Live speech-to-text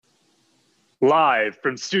Live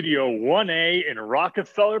from Studio 1A in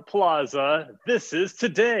Rockefeller Plaza, this is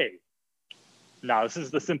Today. Now, this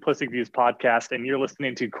is the Simplistic Views podcast, and you're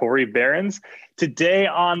listening to Corey Behrens. Today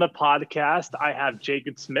on the podcast, I have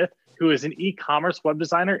Jacob Smith, who is an e-commerce web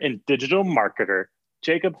designer and digital marketer.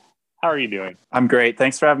 Jacob, how are you doing? I'm great.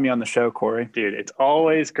 Thanks for having me on the show, Corey. Dude, it's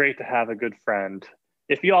always great to have a good friend.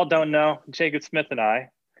 If you all don't know, Jacob Smith and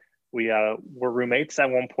I, we were roommates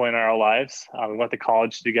at one point in our lives. We went to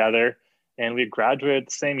college together. And we graduated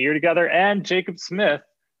the same year together. And Jacob Smith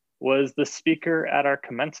was the speaker at our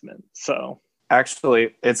commencement. So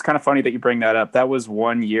actually, it's kind of funny that you bring that up. That was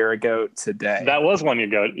 1 year ago today. That was 1 year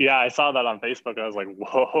ago. Yeah, I saw that on Facebook. I was like,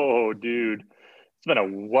 whoa, dude. It's been a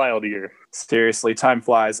wild year. Seriously, time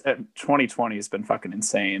flies. 2020 has been fucking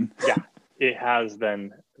insane. Yeah, it has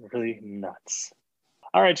been really nuts.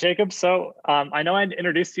 All right, Jacob. So I know I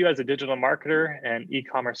introduced you as a digital marketer and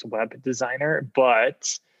e-commerce web designer,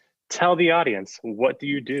 but tell the audience, what do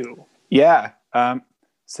you do? Yeah.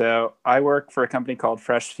 So I work for a company called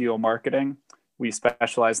Fresh Fuel Marketing. We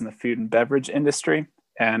specialize in the food and beverage industry,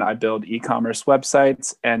 and I build e-commerce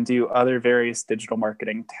websites and do other various digital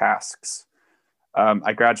marketing tasks.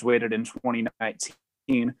 I graduated in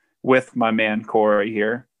 2019 with my man, Corey,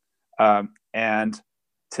 here. And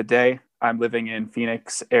today I'm living in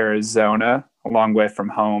Phoenix, Arizona, a long way from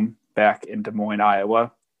home, back in Des Moines,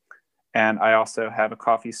 Iowa. And I also have a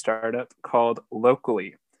coffee startup called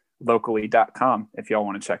Locally, locally.com, if y'all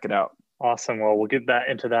want to check it out. Awesome. Well, we'll get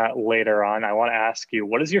into that later on. I want to ask you,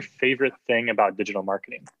 what is your favorite thing about digital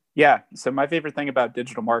marketing? Yeah. So my favorite thing about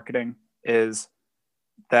digital marketing is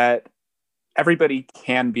that everybody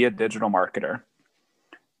can be a digital marketer.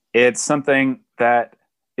 It's something that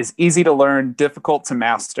is easy to learn, difficult to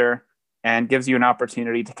master, and gives you an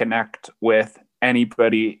opportunity to connect with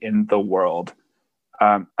anybody in the world.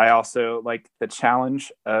 I also like the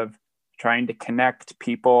challenge of trying to connect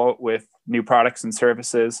people with new products and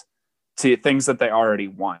services to things that they already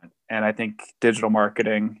want. And I think digital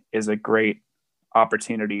marketing is a great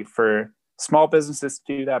opportunity for small businesses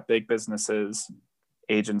to do that, big businesses,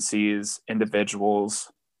 agencies,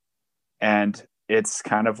 individuals. And it's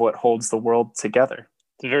kind of what holds the world together.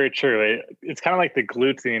 It's very true. It's kind of like the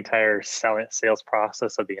glue to the entire sales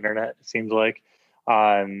process of the internet, it seems like.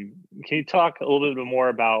 Can you talk a little bit more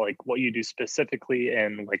about like what you do specifically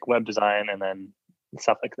in like web design and then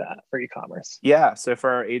stuff like that for e-commerce? Yeah. So for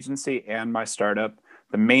our agency and my startup,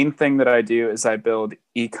 the main thing that I do is I build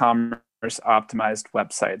e-commerce optimized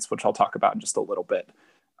websites, which I'll talk about in just a little bit.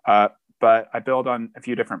 But I build on a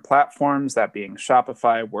few different platforms, that being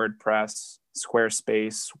Shopify, WordPress,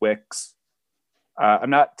 Squarespace, Wix.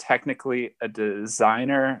 I'm not technically a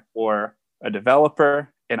designer or a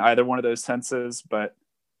developer in either one of those senses, but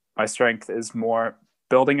my strength is more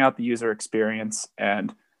building out the user experience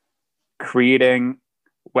and creating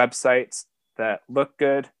websites that look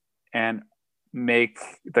good and make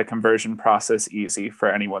the conversion process easy for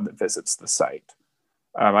anyone that visits the site.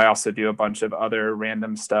 I also do a bunch of other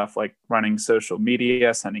random stuff like running social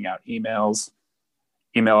media, sending out emails,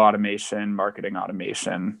 email automation, marketing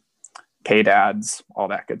automation, paid ads, all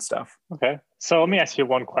that good stuff. Okay. So let me ask you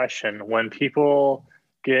one question. When people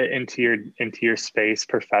get into your space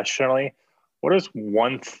professionally, what is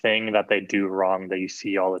one thing that they do wrong that you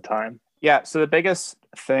see all the time? Yeah. So the biggest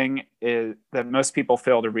thing is that most people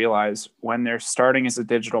fail to realize when they're starting as a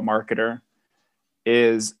digital marketer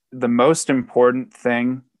is the most important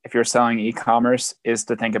thing if you're selling e-commerce is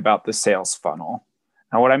to think about the sales funnel.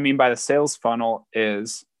 Now, what I mean by the sales funnel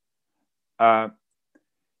is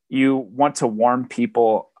you want to warm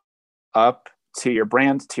people up to your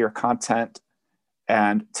brand, to your content,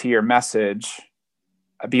 and to your message,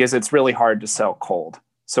 because it's really hard to sell cold.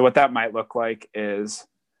 So what that might look like is,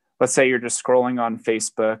 let's say you're just scrolling on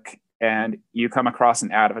Facebook and you come across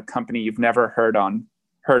an ad of a company you've never heard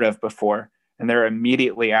of before, and they're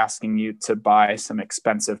immediately asking you to buy some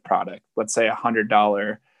expensive product, let's say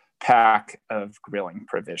 $100 pack of grilling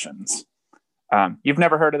provisions. You've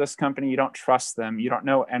never heard of this company, you don't trust them, you don't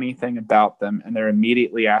know anything about them, and they're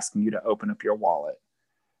immediately asking you to open up your wallet.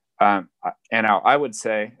 And I would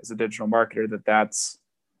say, as a digital marketer, that's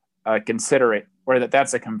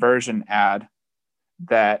that's a conversion ad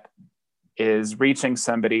that is reaching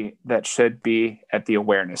somebody that should be at the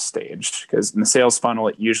awareness stage. Because in the sales funnel,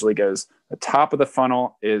 it usually goes, the top of the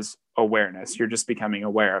funnel is awareness. You're just becoming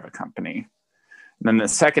aware of a company. And then the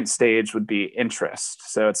second stage would be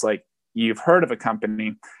interest. So it's like, you've heard of a company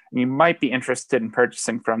and you might be interested in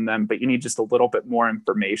purchasing from them, but you need just a little bit more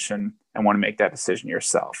information and want to make that decision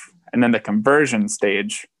yourself. And then the conversion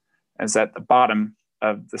stage is at the bottom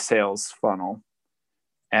of the sales funnel.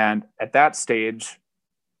 And at that stage,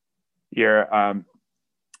 You're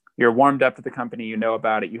you're warmed up to the company, you know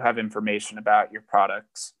about it, you have information about your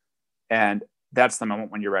products, and that's the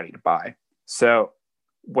moment when you're ready to buy. So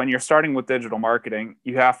when you're starting with digital marketing,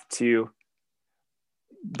 you have to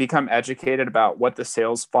become educated about what the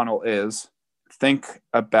sales funnel is, think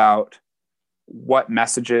about what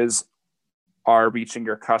messages are reaching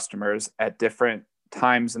your customers at different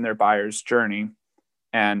times in their buyer's journey,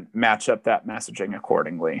 and match up that messaging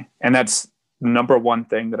accordingly. And that's the number one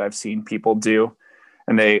thing that I've seen people do.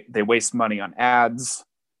 And they waste money on ads.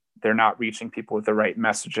 They're not reaching people with the right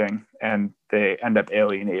messaging, and they end up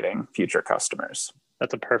alienating future customers.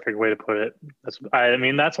 That's a perfect way to put it. I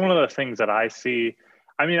mean, that's one of the things that I see.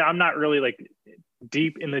 I mean, I'm not really like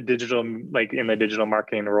deep in the digital, like in the digital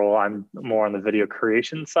marketing role. I'm more on the video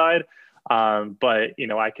creation side. But you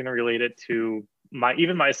know, I can relate it to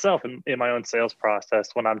even myself in my own sales process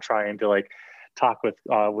when I'm trying to like talk with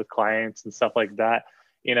clients and stuff like that.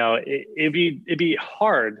 You know, it'd be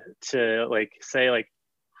hard to like say like,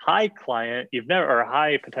 hi client, or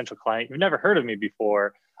hi potential client, you've never heard of me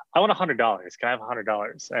before. I want $100. Can I have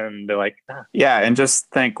 $100? And they're like, nah. Yeah. And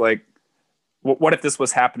just think like, what if this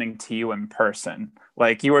was happening to you in person?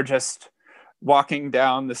 Like you were just walking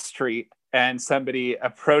down the street and somebody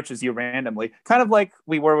approaches you randomly, kind of like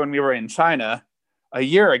we were when we were in China a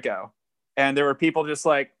year ago. And there were people just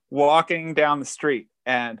like walking down the street,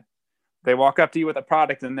 and they walk up to you with a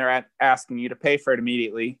product and they're asking you to pay for it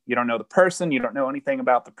immediately. You don't know the person, you don't know anything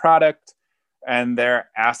about the product, and they're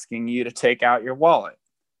asking you to take out your wallet.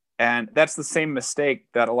 And that's the same mistake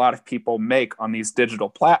that a lot of people make on these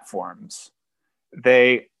digital platforms.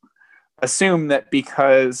 They assume that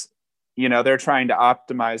because, you know, they're trying to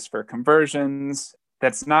optimize for conversions,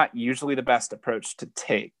 that's not usually the best approach to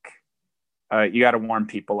take. You got to warm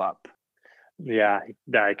people up. Yeah,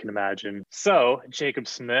 I can imagine. So, Jacob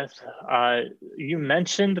Smith, you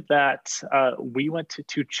mentioned that we went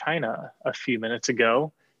to China a few minutes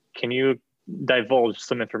ago. Can you divulge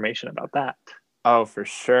some information about that? Oh, for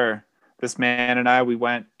sure. This man and I, we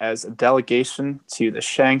went as a delegation to the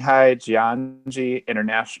Shanghai Jiangxi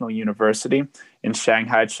International University in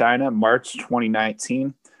Shanghai, China, March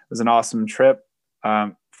 2019. It was an awesome trip.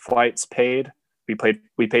 Flights paid.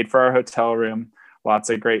 We paid for our hotel room.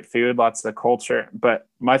 Lots of great food, lots of culture. But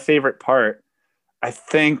my favorite part, I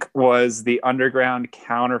think, was the underground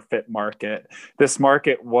counterfeit market. This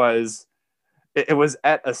market was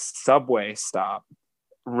at a subway stop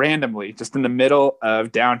randomly, just in the middle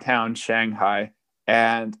of downtown Shanghai.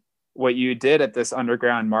 And what you did at this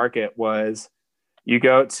underground market was you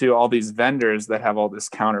go to all these vendors that have all this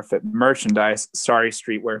counterfeit merchandise. Sorry,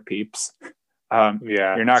 streetwear peeps.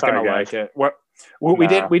 You're not going to like it. We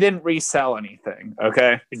didn't resell anything.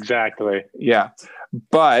 Okay. Exactly. Yeah.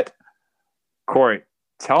 But Corey,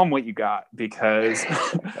 tell them what you got, because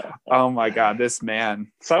oh my God, this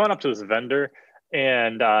man. So I went up to this vendor,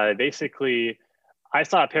 and basically I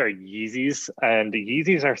saw a pair of Yeezys, and the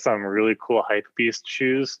Yeezys are some really cool hypebeast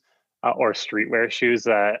shoes or streetwear shoes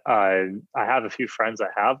that I have a few friends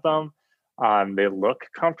that have them. They look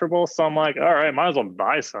comfortable. So I'm like, all right, might as well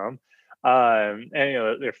buy some. And you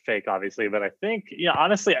know, they're fake obviously, but I think,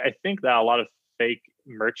 honestly, I think that a lot of fake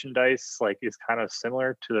merchandise like is kind of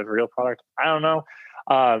similar to the real product. I don't know.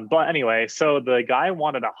 But anyway, so the guy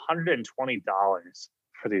wanted $120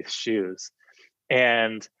 for these shoes.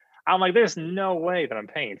 And I'm like, there's no way that I'm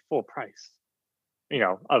paying full price,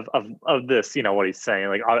 of this, what he's saying.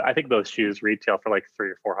 Like, I think those shoes retail for like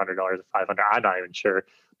 $300 or $400 or $500. I'm not even sure,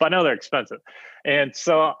 but I know they're expensive. And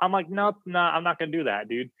so I'm like, nope, I'm not going to do that,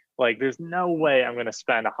 dude. Like, there's no way I'm going to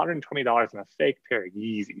spend $120 on a fake pair of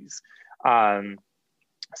Yeezys.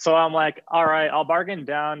 So I'm like, all right, I'll bargain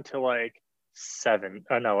down to like $7.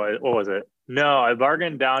 Oh, no, what was it? No, I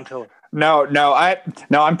bargained down to. No,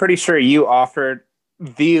 I'm pretty sure you offered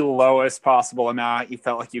the lowest possible amount you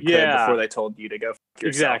felt like you could before they told you to go.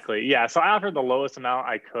 Exactly. Yeah. So I offered the lowest amount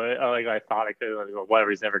I could. I thought I could. Like,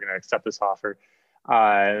 whatever. He's never going to accept this offer.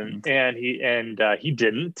 And he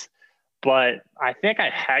didn't. But I think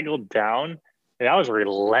I haggled down, and I was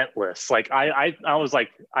relentless. Like I was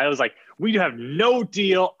like, we have no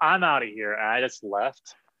deal. I'm out of here. And I just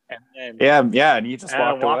left. And then and you just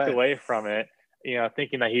walked away from it,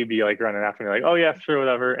 thinking that he'd be like running after me, like, oh yeah, sure,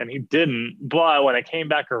 whatever. And he didn't. But when I came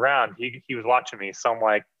back around, he was watching me. So I'm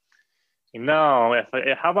like,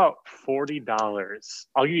 how about $40?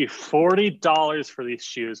 I'll give you $40 for these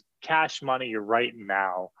shoes, cash money right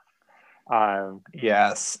now.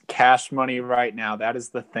 Yes, cash money right now. That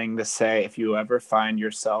is the thing to say if you ever find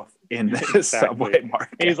yourself in this subway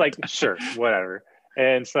market. He's like, sure, whatever.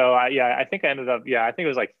 And so I think I ended up, I think it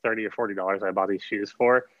was like $30 or $40 I bought these shoes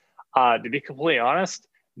for. To be completely honest,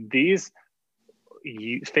 these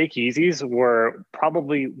fake Yeezys were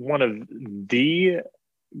probably one of the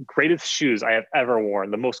greatest shoes I have ever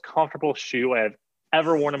worn, the most comfortable shoe I have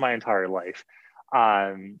ever worn in my entire life.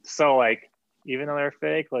 So like, even though they're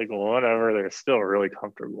fake, like whatever, they're still really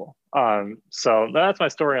comfortable. So that's my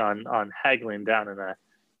story on haggling down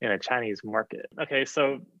in a Chinese market. Okay,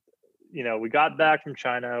 so we got back from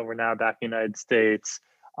China. We're now back in the United States.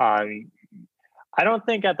 I don't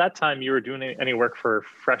think at that time you were doing any work for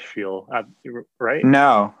Fresh Fuel, right?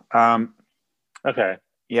 No. Okay.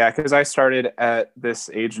 Yeah, because I started at this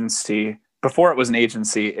agency before it was an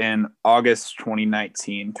agency in August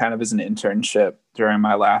 2019, kind of as an internship during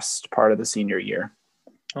my last part of the senior year.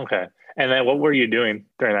 Okay. And then what were you doing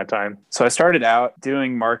during that time? So I started out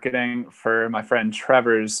doing marketing for my friend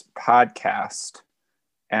Trevor's podcast.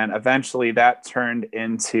 And eventually that turned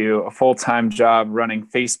into a full-time job running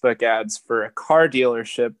Facebook ads for a car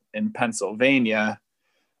dealership in Pennsylvania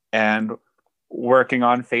and working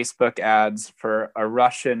on Facebook ads for a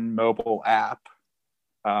Russian mobile app.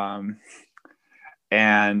 Oh,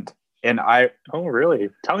 really?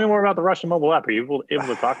 Tell me more about the Russian mobile app. Are you able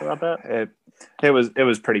to talk about that? It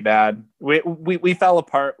was pretty bad. We fell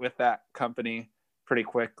apart with that company pretty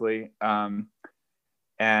quickly.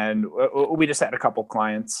 And we just had a couple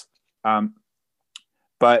clients.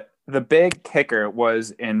 But the big kicker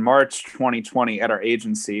was in March 2020 at our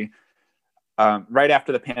agency, right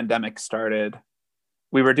after the pandemic started.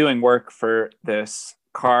 We were doing work for these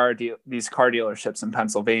car dealerships in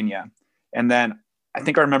Pennsylvania. And then I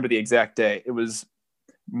think I remember the exact day. It was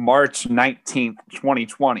March 19th,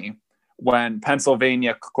 2020, when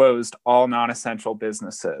Pennsylvania closed all non-essential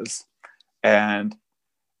businesses. And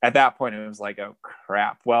at that point, it was like, oh,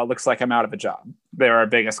 crap. Well, it looks like I'm out of a job. They're our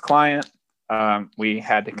biggest client. We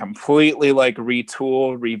had to completely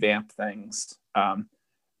retool, revamp things. And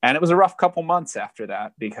it was a rough couple months after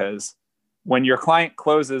that, because when your client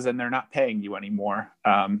closes and they're not paying you anymore,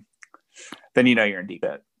 then you're in deep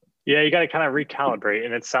shit. Yeah, you got to kind of recalibrate.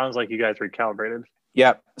 And it sounds like you guys recalibrated.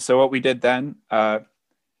 Yep. So what we did then,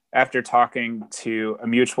 after talking to a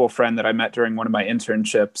mutual friend that I met during one of my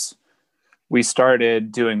internships, we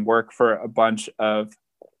started doing work for a bunch of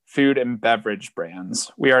food and beverage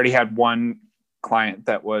brands. We already had one client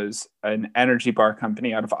that was an energy bar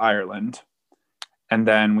company out of Ireland. And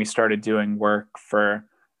then we started doing work for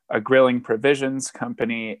a grilling provisions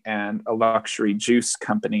company and a luxury juice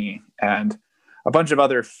company and a bunch of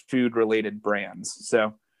other food related brands.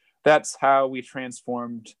 So that's how we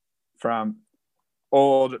transformed from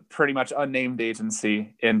old, pretty much unnamed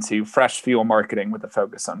agency into Fresh Fuel marketing with a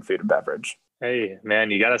focus on food and beverage. Hey, man,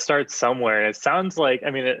 you got to start somewhere. It sounds like,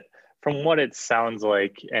 from what it sounds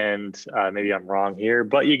like, and maybe I'm wrong here,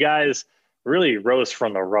 but you guys really rose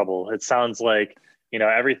from the rubble. It sounds like,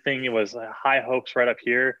 everything was high hopes right up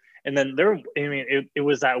here. And then it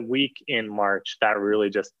was that week in March that really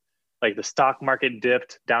just, the stock market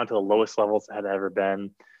dipped down to the lowest levels it had ever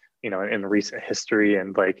been, in recent history.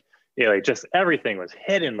 And just everything was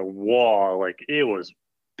hitting the wall. It was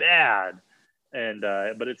bad. And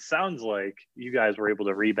but it sounds like you guys were able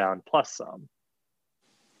to rebound plus some.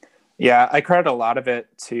 Yeah, I credit a lot of it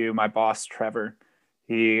to my boss, Trevor.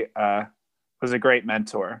 He was a great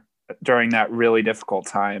mentor during that really difficult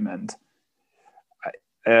time. And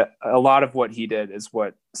a lot of what he did is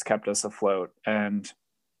what has kept us afloat and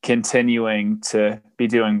continuing to be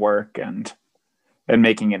doing work and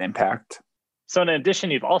making an impact. So in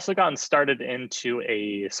addition, you've also gotten started into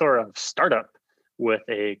a sort of startup with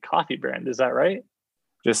a coffee brand. Is that right?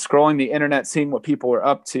 Just scrolling the internet, seeing what people were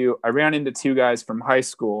up to. I ran into two guys from high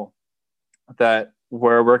school that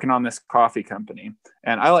were working on this coffee company.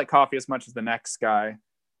 And I like coffee as much as the next guy.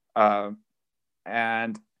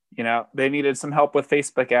 And, they needed some help with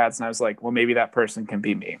Facebook ads. And I was like, well, maybe that person can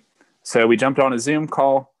be me. So we jumped on a Zoom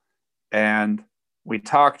call and we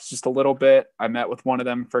talked just a little bit. I met with one of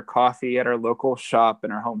them for coffee at our local shop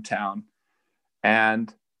in our hometown.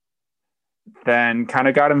 And then kind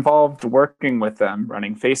of got involved working with them,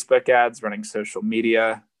 running Facebook ads, running social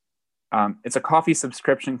media. It's a coffee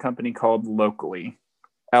subscription company called Lokoly,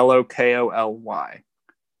 Lokoly.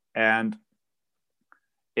 And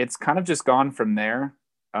it's kind of just gone from there.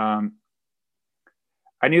 I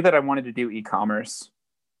knew that I wanted to do e-commerce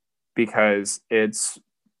because it's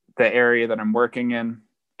the area that I'm working in.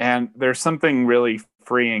 And there's something really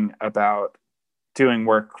freeing about doing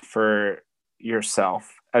work for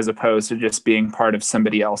yourself as opposed to just being part of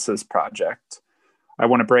somebody else's project. I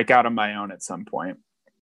want to break out on my own at some point.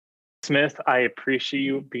 Smith, I appreciate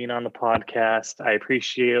you being on the podcast. I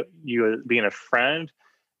appreciate you being a friend,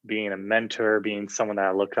 being a mentor, being someone that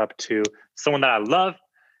I look up to, someone that I love.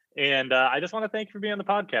 And I just want to thank you for being on the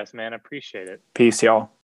podcast, man. I appreciate it. Peace, y'all.